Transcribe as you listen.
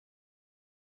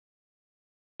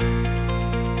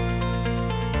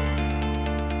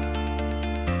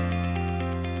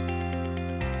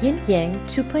Yin Yang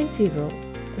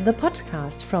 2.0, the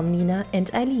podcast from Nina and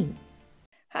Eileen.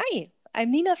 Hi, I'm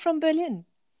Nina from Berlin.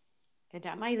 And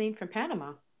I'm Eileen from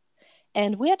Panama.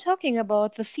 And we are talking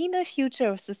about the female future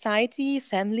of society,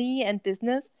 family, and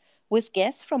business with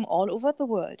guests from all over the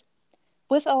world.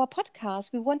 With our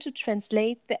podcast, we want to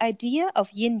translate the idea of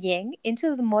yin yang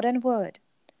into the modern world.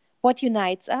 What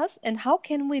unites us, and how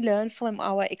can we learn from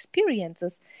our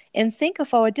experiences and think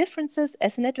of our differences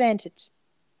as an advantage?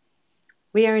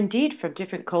 We are indeed from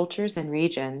different cultures and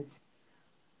regions.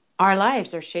 Our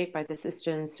lives are shaped by the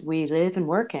systems we live and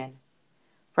work in.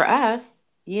 For us,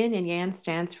 yin and yang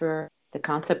stands for the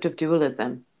concept of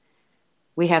dualism.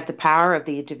 We have the power of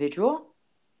the individual,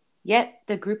 yet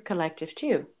the group collective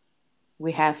too.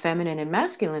 We have feminine and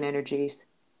masculine energies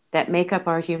that make up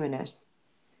our humanness.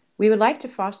 We would like to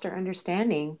foster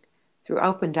understanding through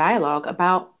open dialogue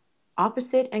about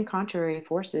opposite and contrary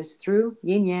forces through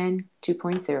Yin Yang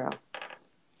 2.0.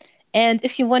 And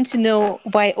if you want to know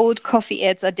why old coffee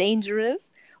ads are dangerous,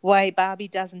 why Barbie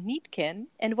doesn't need Ken,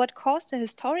 and what caused a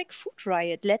historic food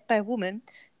riot led by women,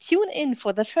 tune in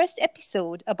for the first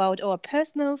episode about our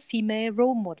personal female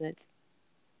role models.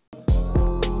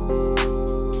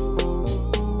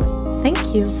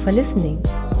 Thank you for listening.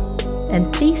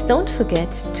 And please don't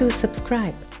forget to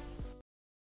subscribe.